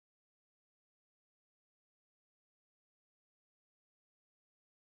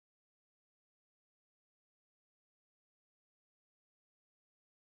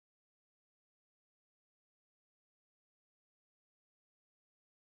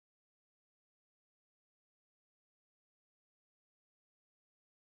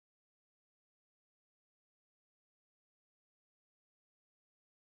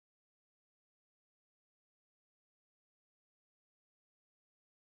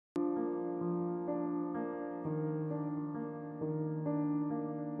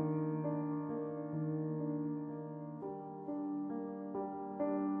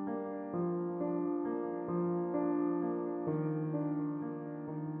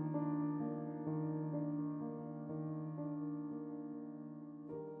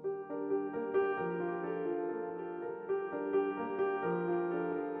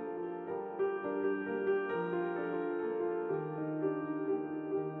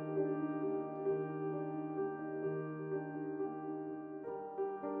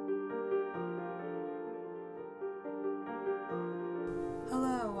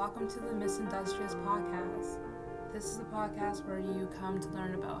welcome to the Misindustrious Podcast. This is a podcast where you come to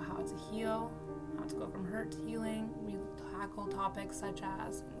learn about how to heal, how to go from hurt to healing. We tackle topics such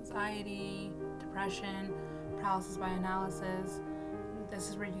as anxiety, depression, paralysis by analysis. This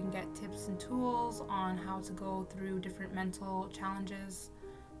is where you can get tips and tools on how to go through different mental challenges.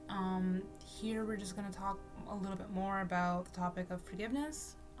 Here we're just going to talk a little bit more about the topic of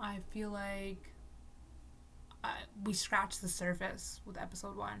forgiveness. I feel like we scratched the surface with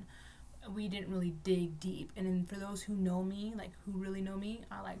episode 1. We didn't really dig deep, and for those who know me, like who really know me,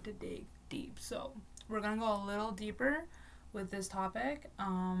 I like to dig deep. So we're gonna go a little deeper with this topic,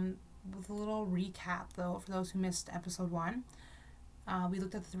 with a little recap though for those who missed episode 1. We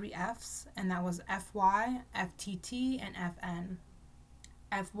looked at the 3 F's, and that was FY, FTT, and FN.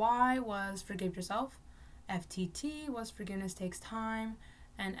 FY was forgive yourself, FTT was forgiveness takes time,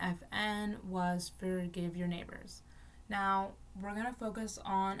 and FN was forgive your neighbors. Now, we're going to focus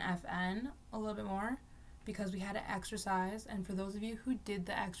on FN a little bit more because we had an exercise, and for those of you who did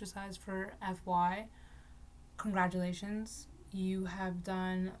the exercise for FY, congratulations, you have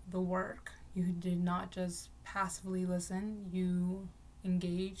done the work. You did not just passively listen, you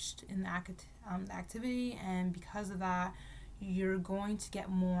engaged in the activity, and because of that, you're going to get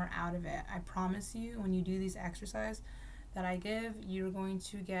more out of it. I promise you, when you do these exercises that I give, you're going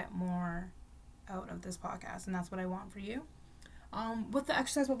to get more out of this podcast, and that's what I want for you. With the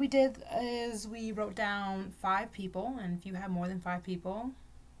exercise, what we did is we wrote down 5 people, and if you have more than 5 people,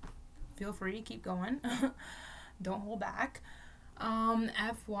 feel free to keep going. Don't hold back.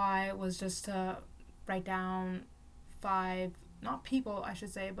 FY was just to write down 5, not people I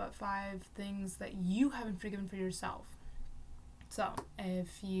should say, but 5 things that you haven't forgiven for yourself. So,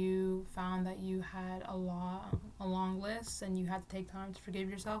 if you found that you had a long list and you had to take time to forgive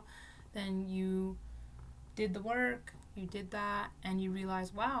yourself, then you did the work, you did that, and you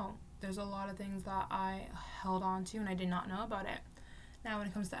realized, wow, there's a lot of things that I held on to and I did not know about it. Now, when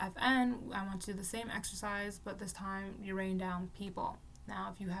it comes to FN, I want to do the same exercise, but this time you're writing down people.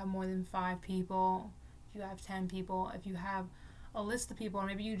 Now, if you have more than 5 people, if you have 10 people, if you have a list of people, or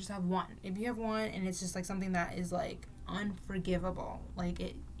maybe you just have 1. If you have 1 and it's just like something that is like unforgivable, like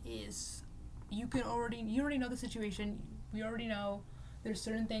it is, you already know the situation, we already know there's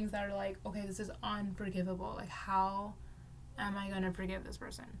certain things that are like, okay, this is unforgivable, like how am I going to forgive this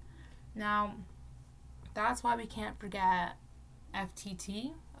person? Now, that's why we can't forget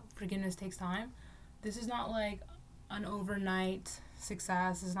FTT, forgiveness takes time. This is not like an overnight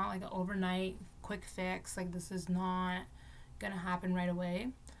success, it's not like an overnight quick fix, like this is not gonna happen right away.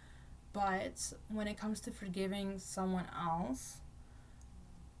 But when it comes to forgiving someone else,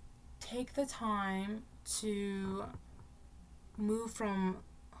 take the time to move from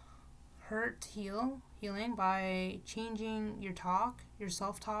hurt to healing by changing your talk, your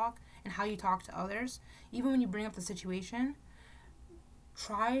self-talk, and how you talk to others. Even when you bring up the situation,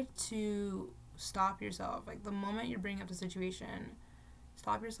 try to stop yourself. Like the moment you're bringing up the situation,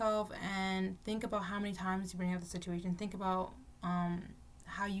 stop yourself and think about how many times you bring up the situation. Think about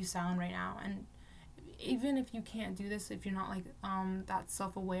how you sound right now. And even if you can't do this, if you're not like that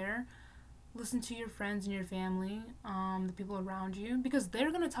self-aware, listen to your friends and your family, the people around you, because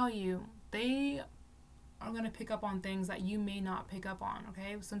they're going to tell you, they are going to pick up on things that you may not pick up on,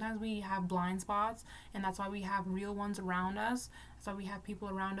 okay? Sometimes we have blind spots, and that's why we have real ones around us. That's why we have people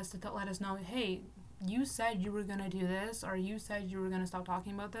around us to let us know, hey, you said you were going to do this, or you said you were going to stop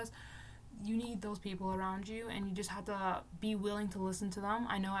talking about this. You need those people around you, and you just have to be willing to listen to them.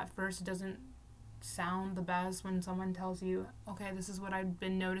 I know at first it doesn't sound the best when someone tells you, okay, this is what I've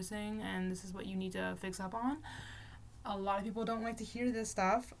been noticing, and this is what you need to fix up on. A lot of people don't like to hear this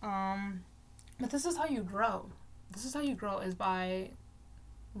stuff, but this is how you grow. This is how you grow, is by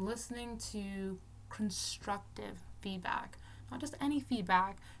listening to constructive feedback. Not just any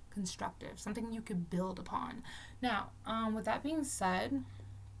feedback, constructive, something you could build upon. Now, with that being said,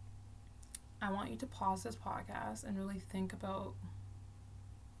 I want you to pause this podcast and really think about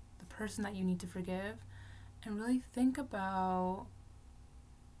the person that you need to forgive, and really think about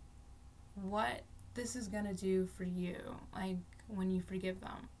what this is going to do for you, like when you forgive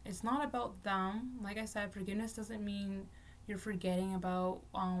them. It's not about them. Like I said, forgiveness doesn't mean you're forgetting about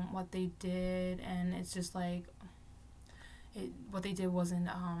what they did, and it's just like what they did wasn't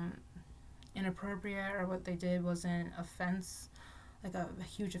inappropriate, or what they did wasn't like a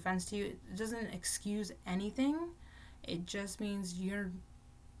huge offense to you. It doesn't excuse anything. It just means you're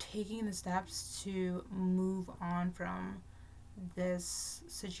taking the steps to move on from this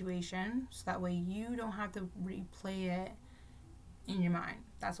situation, so that way you don't have to replay it in your mind.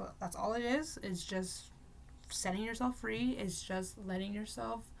 That's all it is. It's just setting yourself free. It's just letting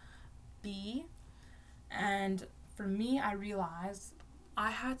yourself be. And for me, I realized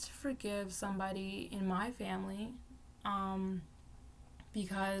I had to forgive somebody in my family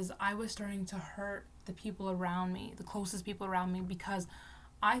because I was starting to hurt the people around me, the closest people around me, because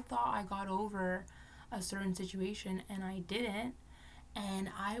I thought I got over a certain situation and I didn't. And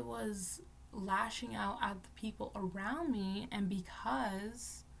I was lashing out at the people around me, and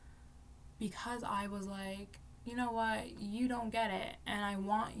because I was like, you know what, you don't get it, and I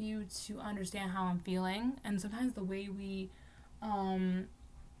want you to understand how I'm feeling. And sometimes the way we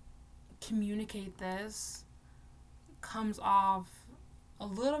communicate this comes off a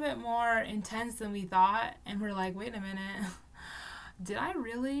little bit more intense than we thought, and we're like, wait a minute, did I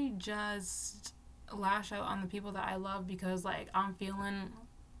really just lash out on the people that I love because like I'm feeling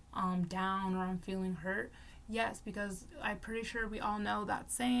down or I'm feeling hurt? Yes, because I'm pretty sure we all know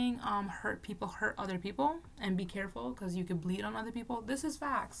that saying, hurt people hurt other people, and be careful because you could bleed on other people. This is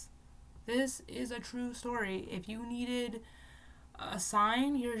facts. This is a true story. If you needed a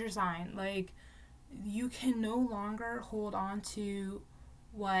sign, here's your sign. Like, you can no longer hold on to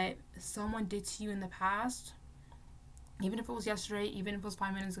what someone did to you in the past, even if it was yesterday, even if it was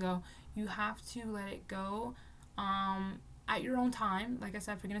 5 minutes ago. You have to let it go at your own time. Like I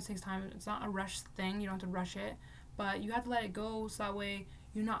said, forgiveness takes time. It's not a rush thing. You don't have to rush it. But you have to let it go so that way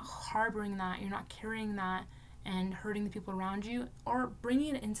you're not harboring that. You're not carrying that and hurting the people around you or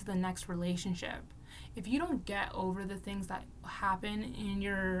bringing it into the next relationship. If you don't get over the things that happen in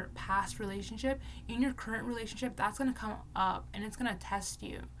your past relationship, in your current relationship, that's going to come up and it's going to test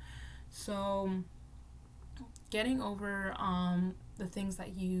you. So getting over the things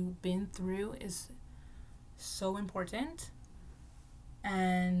that you've been through is so important.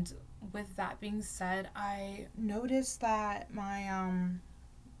 And with that being said, I noticed that my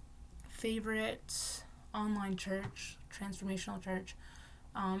favorite online church, Transformational Church,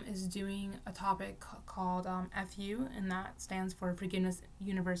 is doing a topic called FU, and that stands for Forgiveness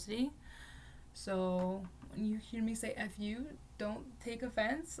University. So when you hear me say FU, don't take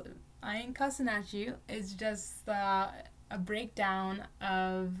offense. I ain't cussing at you. It's just a breakdown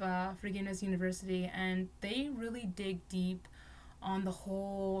of Forgiveness University, and they really dig deep on the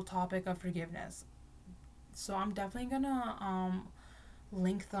whole topic of forgiveness. So I'm definitely gonna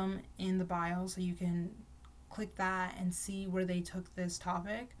link them in the bio so you can click that and see where they took this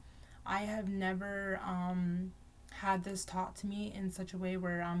topic. I have never had this taught to me in such a way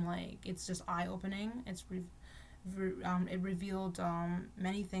where I'm like, it's just eye-opening. It revealed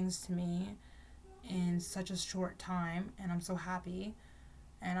many things to me in such a short time, and I'm so happy.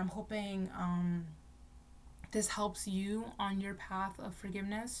 And I'm hoping this helps you on your path of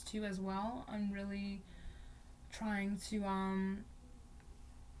forgiveness too as well. I'm really trying to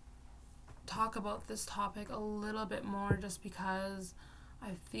talk about this topic a little bit more just because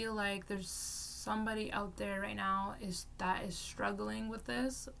I feel like there's somebody out there right now that is struggling with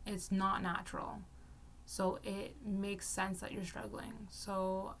this. It's not natural. So it makes sense that you're struggling.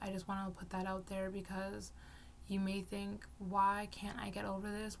 So I just want to put that out there because you may think, why can't I get over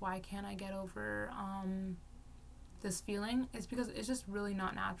this? Why can't I get over this feeling? It's because it's just really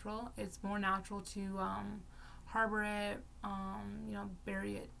not natural. It's more natural to harbor it,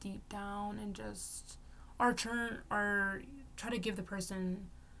 bury it deep down and just or try to give the person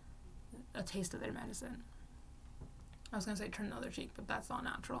a taste of their medicine. I was gonna say turn the other cheek, but that's not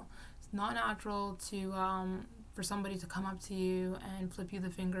natural. It's not natural to for somebody to come up to you and flip you the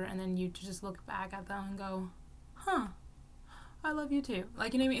finger and then you to just look back at them and go, huh, I love you too.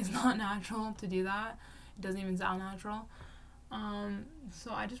 Like, you know what I mean? It's not natural to do that. It doesn't even sound natural.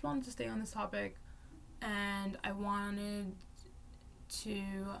 So I just wanted to stay on this topic, and I wanted to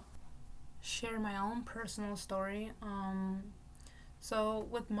share my own personal story. So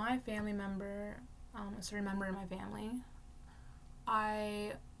with my family member, a certain member in my family,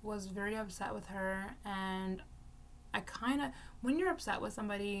 I was very upset with her, and I kind of, when you're upset with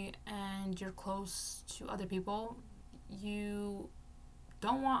somebody and you're close to other people, you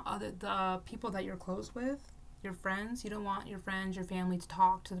don't want the people that you're close with, your friends, you don't want your friends, your family to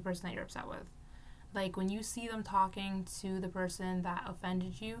talk to the person that you're upset with. Like, when you see them talking to the person that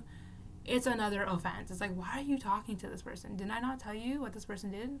offended you, it's another offense. It's like, why are you talking to this person? Didn't I not tell you what this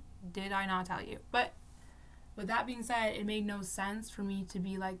person did? Did I not tell you? But with that being said, it made no sense for me to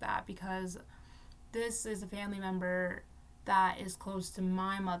be like that because this is a family member that is close to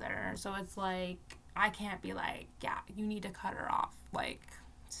my mother. So it's like, I can't be like, yeah, you need to cut her off. Like,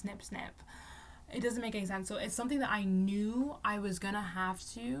 snip, snip. It doesn't make any sense. So it's something that I knew I was going to have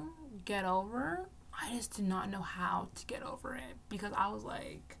to get over. I just did not know how to get over it because I was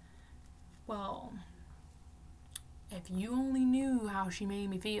like, well, if you only knew how she made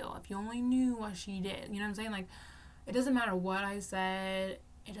me feel, if you only knew what she did, you know what I'm saying? Like, it doesn't matter what I said,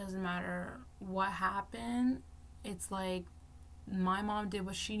 it doesn't matter what happened. It's like, my mom did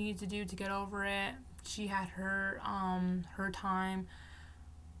what she needed to do to get over it. She had her time.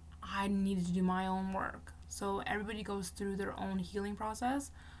 I needed to do my own work. So everybody goes through their own healing process.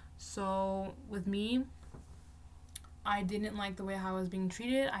 So with me, I didn't like the way how I was being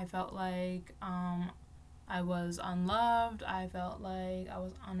treated. I felt like I was unloved. I felt like I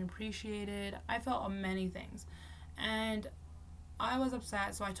was unappreciated. I felt many things. And I was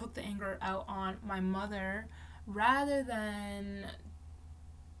upset, so I took the anger out on my mother rather than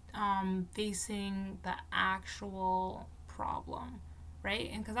facing the actual problem, right?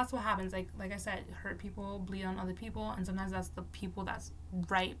 And because that's what happens. Like I said, hurt people bleed on other people, and sometimes that's the people that's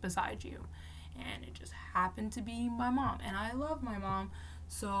right beside you. And it just happened to be my mom, and I love my mom.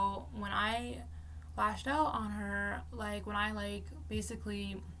 So when I lashed out on her, like when I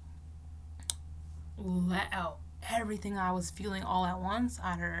basically let out everything I was feeling all at once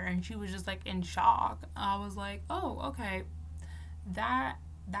at her, and she was just like in shock. I was like, oh, okay,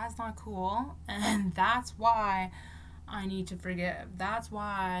 that's not cool, and that's why I need to forgive. That's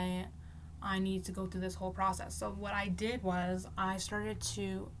why I need to go through this whole process. So what I did was I started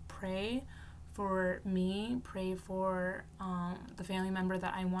to pray for me, pray for the family member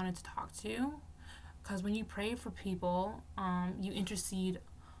that I wanted to talk to, because when you pray for people, you intercede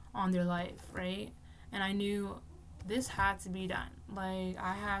on their life, right? And I knew this had to be done. Like,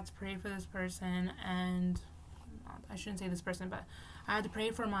 I had to pray for this person, and I shouldn't say this person, but I had to pray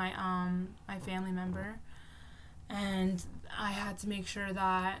for my my family member, and I had to make sure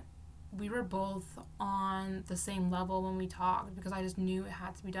that we were both on the same level when we talked, because I just knew it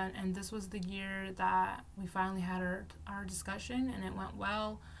had to be done. And this was the year that we finally had our discussion, and it went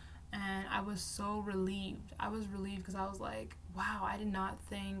well, and I was so relieved. I was relieved because I was like, wow, I did not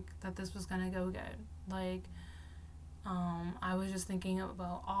think that this was gonna go good. Like, I was just thinking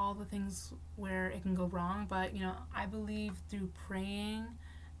about all the things where it can go wrong, but I believe through praying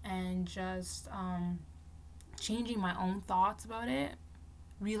and just changing my own thoughts about it,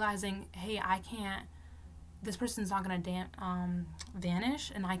 realizing, hey, I can't, this person's not going to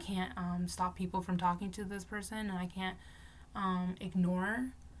vanish, and I can't stop people from talking to this person, and I can't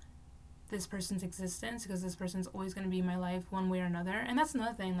ignore this person's existence, because this person's always going to be in my life one way or another. And that's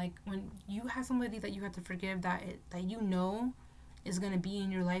another thing, like, when you have somebody that you have to forgive that is going to be in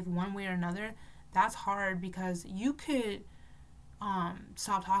your life one way or another, that's hard, because you could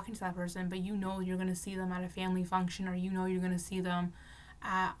stop talking to that person, but you're going to see them at a family function, or you're going to see them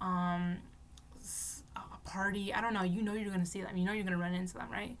at a party. I don't know, you're going to see them, you're going to run into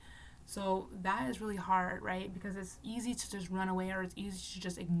them, right? So that is really hard, right? Because it's easy to just run away, or it's easy to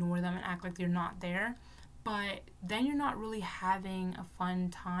just ignore them and act like they're not there. But then you're not really having a fun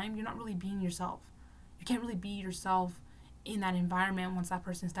time. You're not really being yourself. You can't really be yourself in that environment once that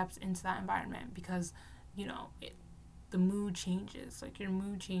person steps into that environment, because, the mood changes. Like, your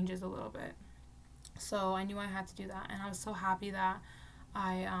mood changes a little bit. So I knew I had to do that. And I was so happy that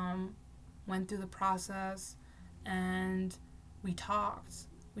I went through the process, and we talked.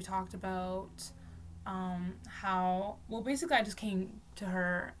 We talked about how, well, basically I just came to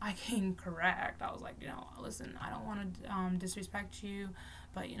her, I came correct. I was like, listen, I don't want to disrespect you,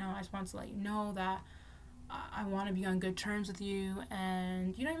 but, I just want to let you know that I want to be on good terms with you.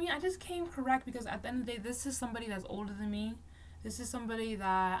 And, you know what I mean? I just came correct, because at the end of the day, this is somebody that's older than me. This is somebody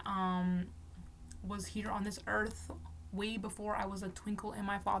that was here on this earth way before I was a twinkle in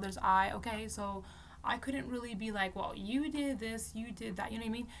my father's eye, okay? So I couldn't really be like, well, you did this, you did that, you know what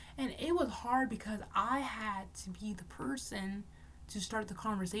I mean? And it was hard, because I had to be the person to start the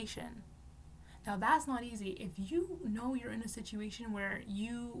conversation. Now, that's not easy. If you know you're in a situation where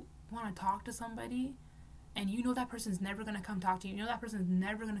you want to talk to somebody, and that person's never going to come talk to you, that person's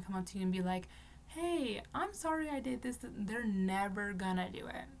never going to come up to you and be like, hey, I'm sorry I did this, they're never going to do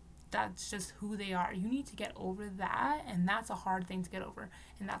it. That's just who they are. You need to get over that, and that's a hard thing to get over.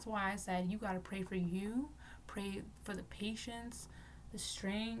 And that's why I said you got to pray for you, pray for the patience, the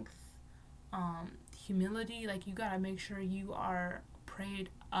strength, humility. Like, you got to make sure you are prayed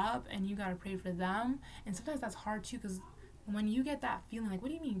up, and you got to pray for them. And sometimes that's hard too, because when you get that feeling like, what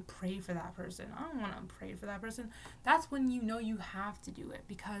do you mean pray for that person? I don't want to pray for that person. That's when you have to do it,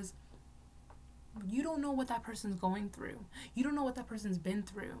 because you don't know what that person's going through. You don't know what that person's been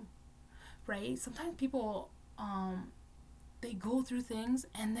through. Right? Sometimes people, they go through things,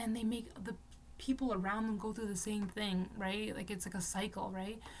 and then they make the people around them go through the same thing, right? Like, it's like a cycle,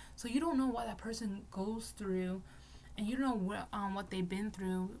 right? So you don't know what that person goes through, and you don't know what they've been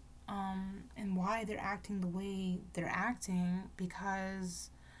through and why they're acting the way they're acting, because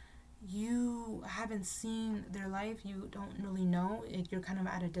you haven't seen their life. You don't really know. You're kind of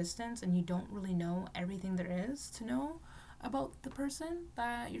at a distance, and you don't really know everything there is to know about the person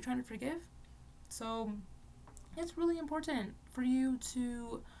that you're trying to forgive. So it's really important for you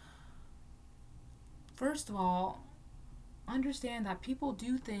to, first of all, understand that people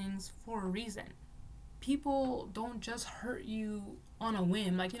do things for a reason. People don't just hurt you on a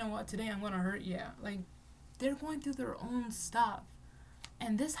whim, like, you know what, today I'm going to hurt you. Like, they're going through their own stuff.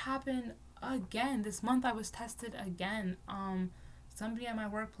 And this happened again. This month I was tested again. Somebody at my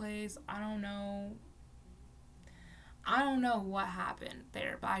workplace, I don't know what happened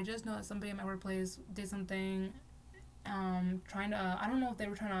there, but I just know that somebody at my workplace did something, I don't know if they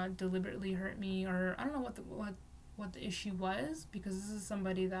were trying to deliberately hurt me, or I don't know what the issue was, because this is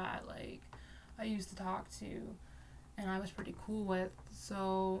somebody that, like, I used to talk to and I was pretty cool with.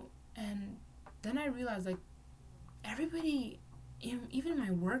 So, and then I realized, like, everybody, even in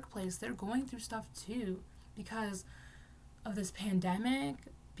my workplace, they're going through stuff too, because of this pandemic,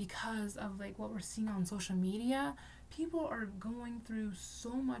 because of, like, what we're seeing on social media. People are going through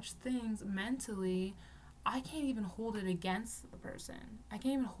so much things mentally. I can't even hold it against the person. I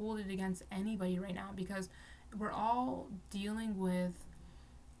can't even hold it against anybody right now, because we're all dealing with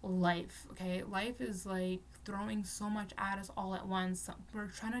life, okay? Life is, like, throwing so much at us all at once. We're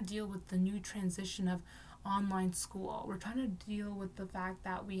trying to deal with the new transition of online school. We're trying to deal with the fact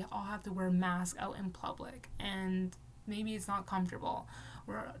that we all have to wear masks out in public, and maybe it's not comfortable.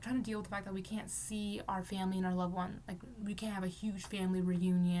 We're trying to deal with the fact that we can't see our family and our loved one. Like, we can't have a huge family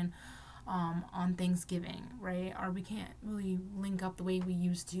reunion on Thanksgiving, right? Or we can't really link up the way we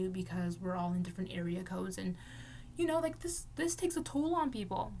used to, because we're all in different area codes. And, you know, like, this takes a toll on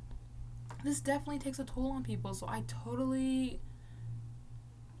people. This definitely takes a toll on people. So I totally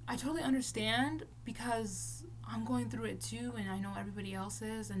understand, because I'm going through it too, and I know everybody else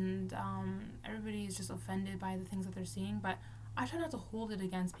is, and everybody is just offended by the things that they're seeing. But I try not to hold it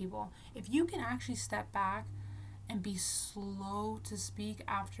against people. If you can actually step back and be slow to speak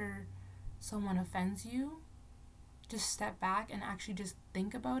after someone offends you, just step back and actually just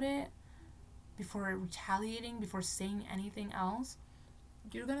think about it before retaliating, before saying anything else,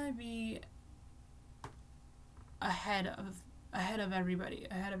 you're gonna be ahead of everybody,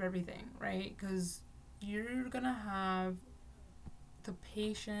 ahead of everything, right? Because you're gonna have the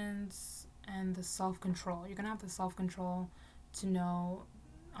patience and the self-control. You're gonna have the self-control to know,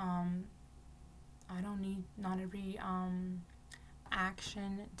 not every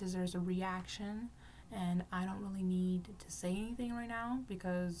action deserves a reaction, and I don't really need to say anything right now,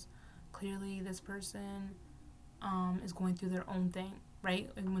 because clearly this person is going through their own thing, right?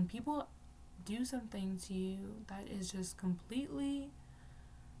 And when people do something to you that is just completely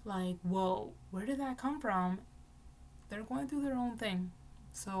like, whoa, where did that come from? They're going through their own thing.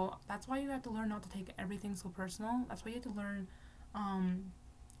 So that's why you have to learn not to take everything so personal. That's why you have to learn,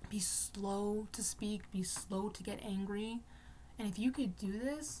 be slow to speak, be slow to get angry. And if you could do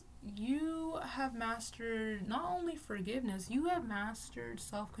this, you have mastered not only forgiveness, you have mastered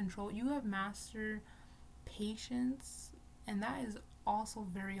self-control, you have mastered patience, and that is also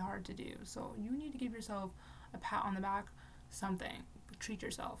very hard to do. So you need to give yourself a pat on the back, something. Treat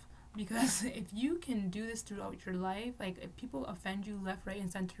yourself. Because if you can do this throughout your life, like, if people offend you left, right,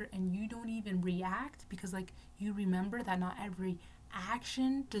 and center, and you don't even react, because, like, you remember that not every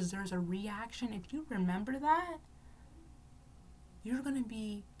action deserves a reaction. If you remember that, you're going to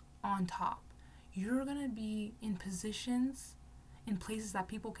be on top. You're going to be in positions, in places that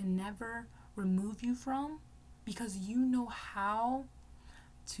people can never remove you from, because you know how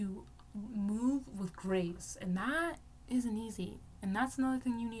to move with grace. And that isn't easy. And that's another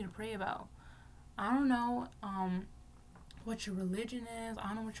thing you need to pray about. I don't know what your religion is. I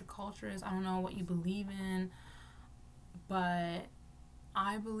don't know what your culture is. I don't know what you believe in. But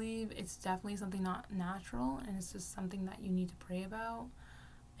I believe it's definitely something not natural, and it's just something that you need to pray about.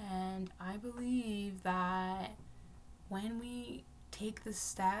 And I believe that when we take the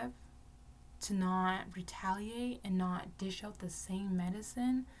step to not retaliate and not dish out the same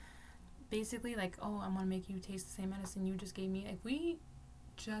medicine, basically, like, oh, I'm gonna make you taste the same medicine you just gave me. If we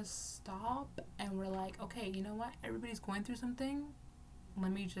just stop and we're like, okay, you know what? Everybody's going through something.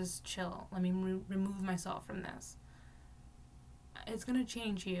 Let me just chill. Let me remove myself from this. It's gonna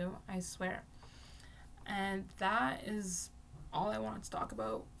change you, I swear. And that is all I wanted to talk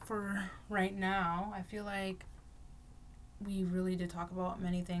about for right now. I feel like we really did talk about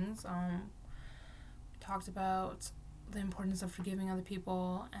many things. We talked about the importance of forgiving other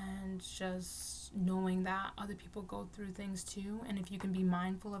people and just knowing that other people go through things too. And if you can be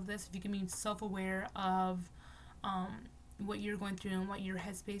mindful of this, if you can be self-aware of what you're going through and what your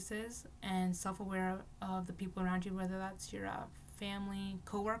headspace is, and self-aware of the people around you, whether that's your family,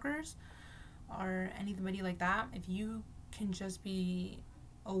 co-workers, or anybody like that, if you can just be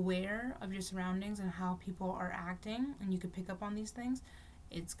aware of your surroundings and how people are acting, and you could pick up on these things,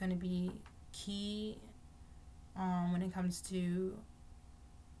 it's going to be key when it comes to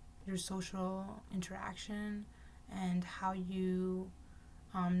your social interaction and how you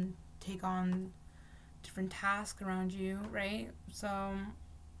take on different tasks around you, right? So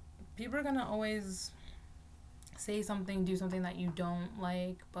people are going to always say something, do something that you don't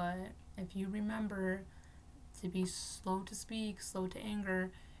like, but if you remember to be slow to speak, slow to anger,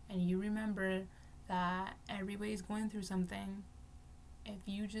 and you remember that everybody's going through something, if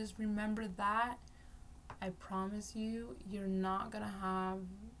you just remember that, I promise you, you're not gonna have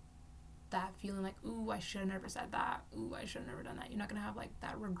that feeling like, ooh, I should have never said that, ooh, I should have never done that. You're not gonna have like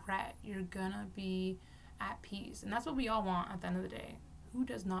that regret. You're gonna be at peace, and that's what we all want at the end of the day. Who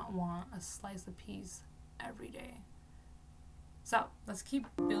does not want a slice of peace every day? So let's keep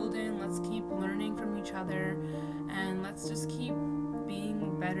building, let's keep learning from each other, and let's just keep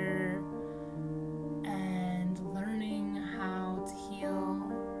being better and learning how to heal.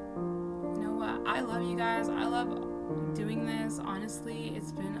 You know what? I love you guys. I love doing this. Honestly,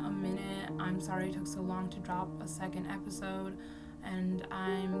 it's been a minute. I'm sorry it took so long to drop a second episode, and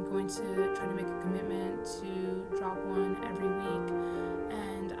I'm going to try to make a commitment to drop one every week.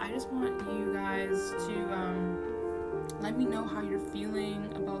 And I just want you guys to let me know how you're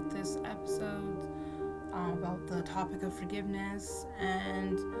feeling about this episode, about the topic of forgiveness,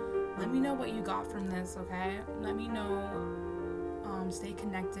 and let me know what you got from this, okay? Let me know. Stay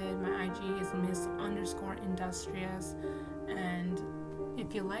connected. My IG is miss_industrious. And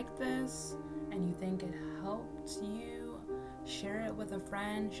if you like this and you think it helped you, share it with a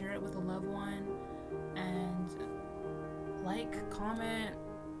friend, share it with a loved one, and like, comment,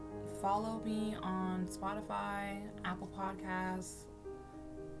 follow me on Spotify, Apple Podcasts.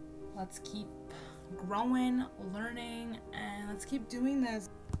 Let's keep growing, learning, and let's keep doing this.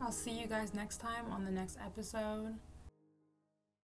 I'll see you guys next time on the next episode.